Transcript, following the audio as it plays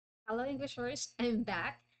Hello, Englishers. I'm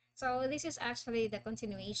back. So this is actually the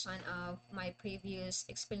continuation of my previous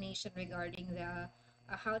explanation regarding the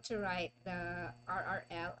how to write the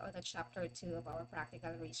RRL or the chapter 2 of our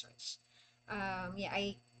practical research.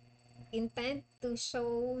 I intend to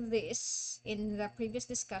show this in the previous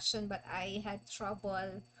discussion, but I had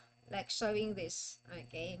trouble like showing this.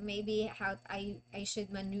 Okay, maybe how I should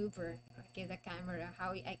maneuver, okay, the camera,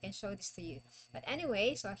 how I can show this to you. But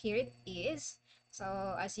anyway, so here it is. So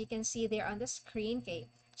as you can see there on the screen, okay,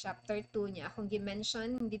 chapter 2 niya akong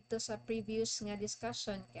gi-mention dito sa previous nga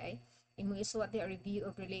discussion, okay. Imo isuwat a review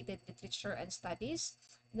of related literature and studies.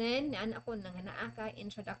 Then naan ako nang naa ka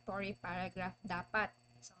introductory paragraph dapat.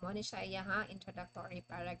 So, mo ni siya ha, introductory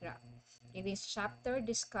paragraph. Okay, this chapter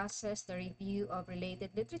discusses the review of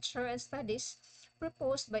related literature and studies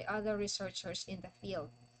proposed by other researchers in the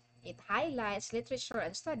field. It highlights literature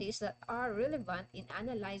and studies that are relevant in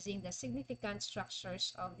analyzing the significant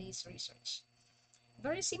structures of this research.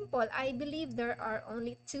 Very simple. I believe there are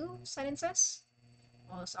only two sentences.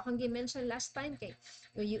 Oh, so akong gi-mention last time kay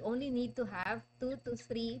you only need to have 2 to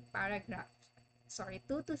 3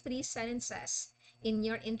 sentences in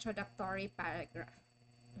your introductory paragraph.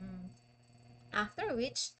 After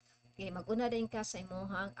which, okay, mag-una din ka sa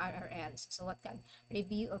imohang RRL. So what ka?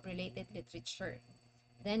 Review of related literature.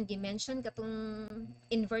 Then, gi-mention katong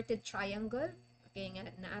inverted triangle. Okay, nga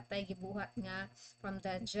naatay gibuhat nga from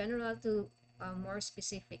the general to more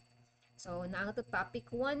specific. So, naa to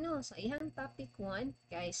topic 1 no. So, ihang topic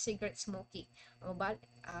 1 kay cigarette smoking. O ba,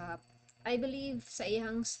 I believe sa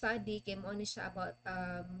ihang study kay mo ni siya about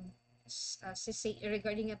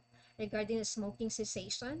regarding a smoking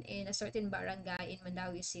cessation in a certain barangay in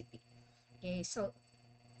Mandawi City. Okay, so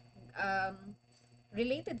um,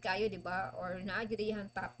 related kayo, di ba? Or naagyo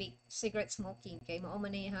ihang topic, cigarette smoking. Kay mao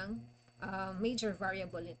man na ihang major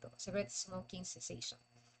variable nito, cigarette smoking cessation.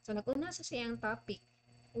 So naguna sa siyang topic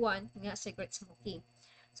 1 nga cigarette smoking.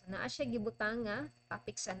 So naa siya gibutang nga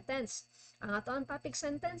topic sentence. Ang ato topic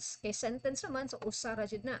sentence kay sentence naman so usa ra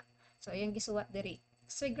jud na. So ayang gisuwat diri.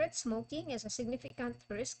 Cigarette smoking is a significant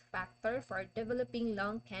risk factor for developing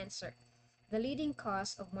lung cancer, the leading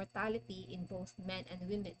cause of mortality in both men and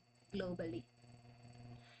women globally.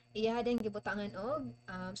 Iya din gibutangan og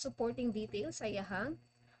supporting details sa iyahang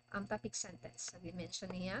topic sentence. Sabi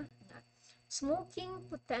mention niya na smoking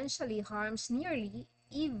potentially harms nearly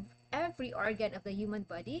every organ of the human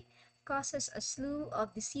body, causes a slew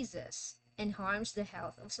of diseases, and harms the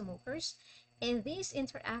health of smokers and those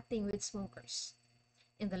interacting with smokers.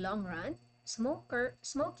 In the long run,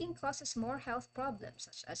 smoking causes more health problems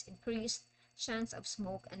such as increased chance of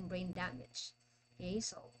smoke and brain damage. Okay,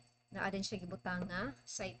 so naa din siya gibutang nga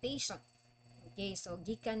citation. Okay, so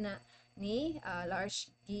gikan na ni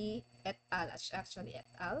Large G et al. Actually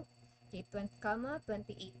et al. Okay,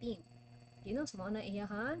 2018. You know, so na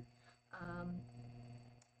iyahan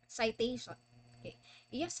citation. Okay,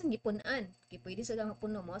 iya sa gipunan. Okay, pwede sa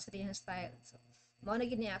mapuno mo sa diyang style. So, mo na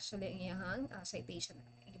gini actually ang iyahang citation.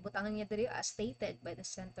 Gibutangan niya diri as stated by the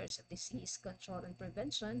Centers of Disease Control and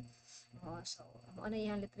Prevention. So, mo na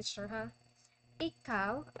iyang literature ha.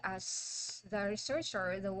 Ikaw, as the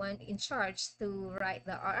researcher, the one in charge to write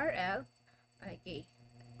the RRL, okay,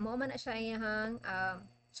 mo man na siya iyahang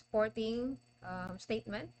supporting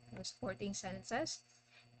statement, supporting sentences.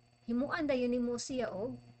 Himuan dayon nimo siya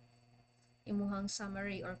og imuhang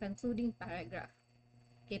summary or concluding paragraph.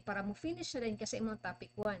 Okay, para mo finish na rin kasi imong topic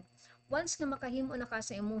 1. Once nga makahimo na ka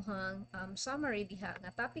sa imuhang summary diha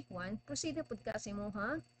nga topic 1, proceed na pud ka sa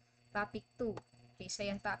imuhang topic 2. Okay, sa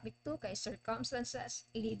yung topic 2 kay circumstances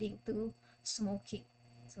leading to smoking.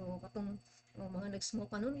 So, katong mga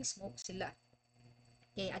nag-smoke nun, smoke sila.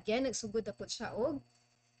 Okay, again, nagsugod na po siya og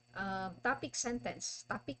topic sentence.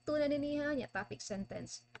 Topic 2 na niniha niya, topic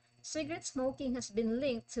sentence. Cigarette smoking has been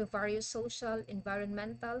linked to various social,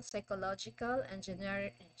 environmental, psychological, and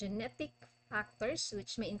genetic factors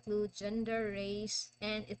which may include gender, race,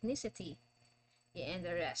 and ethnicity. Okay, and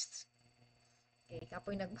the rest. Okay,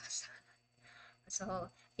 kapoy nagbasa.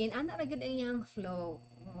 So, in ana ra gyud ang iyang flow.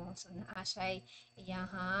 So naa siya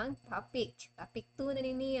iyahang topic. Topic 2 na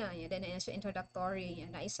niya. Yan din na siya introductory.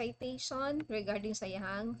 Yan na citation regarding sa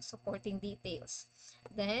iyahang supporting details.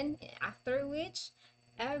 Then, after which,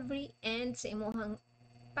 every end sa imuhang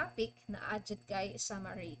topic na adjud kay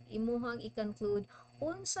summary. Imuhang i-conclude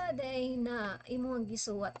unsa day na imuhang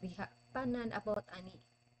gisuwat diha tanan about ani.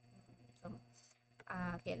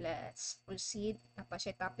 Okay, let's proceed. Napa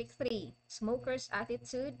siya topic 3. Smoker's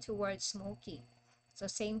attitude towards smoking. So,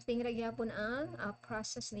 same thing ra gyapon ang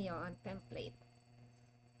process niya on template.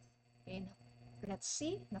 Okay, let's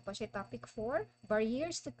see. Napa siya topic 4.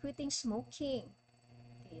 Barriers to quitting smoking.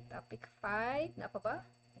 Okay, topic 5, na pa ba?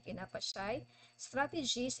 Okay, na pa siya.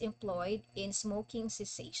 Strategies employed in smoking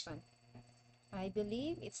cessation. I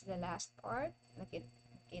believe it's the last part. Okay,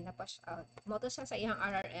 okay na pa siya. Moto siya sa iyang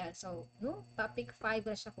RRL. So, no, topic 5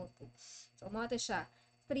 na siya ko to. So, moto siya.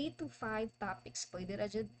 3 to 5 topics. Pwede ra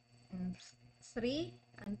dyan 3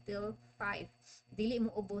 until 5. Dili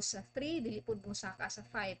mo ubos sa 3, dili po mo saka sa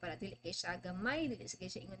 5 para dili kay siya gamay, dili sa kay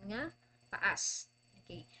siya ingon nga taas.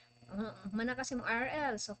 Okay. Mana kasi mo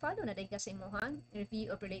RL. So, follow na din kasi mo han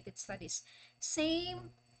review of related studies. Same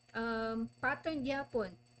pattern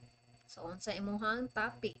gyapon. So, unsa imuhang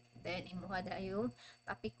topic. Then, imuha dayo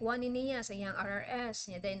topic 1 niya sa iyang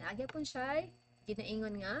RRS. Then, agya pun siya,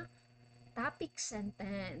 ginaingon nga, topic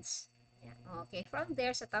sentence. Yan. Okay, from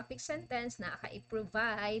there, sa topic sentence,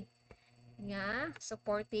 i-provide nga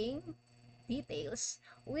supporting details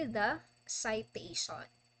with the citation.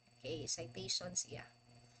 Okay, citation siya.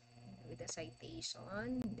 With the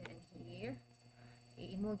citation, then here,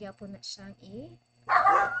 imo gyapon na siyang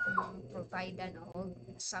provide og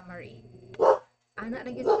summary. Ana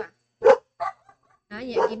ra gyud ka.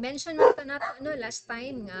 I-mention mo ito nato no last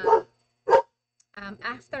time nga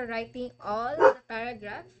after writing all the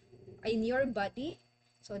paragraph in your body,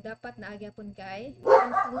 so dapat naagyapon kay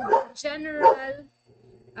conclude general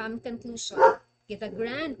conclusion. Kita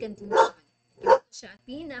grand conclusion. Ito siya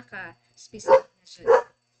pinaka specific na siya.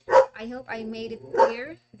 I hope I made it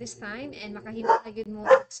clear this time and makahimo na gyud mo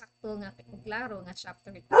sakto nga klaro nga chapter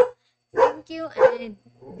 2. Thank you and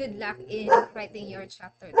good luck in writing your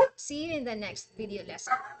chapter. See you in the next video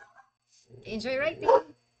lesson. Enjoy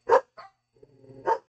writing!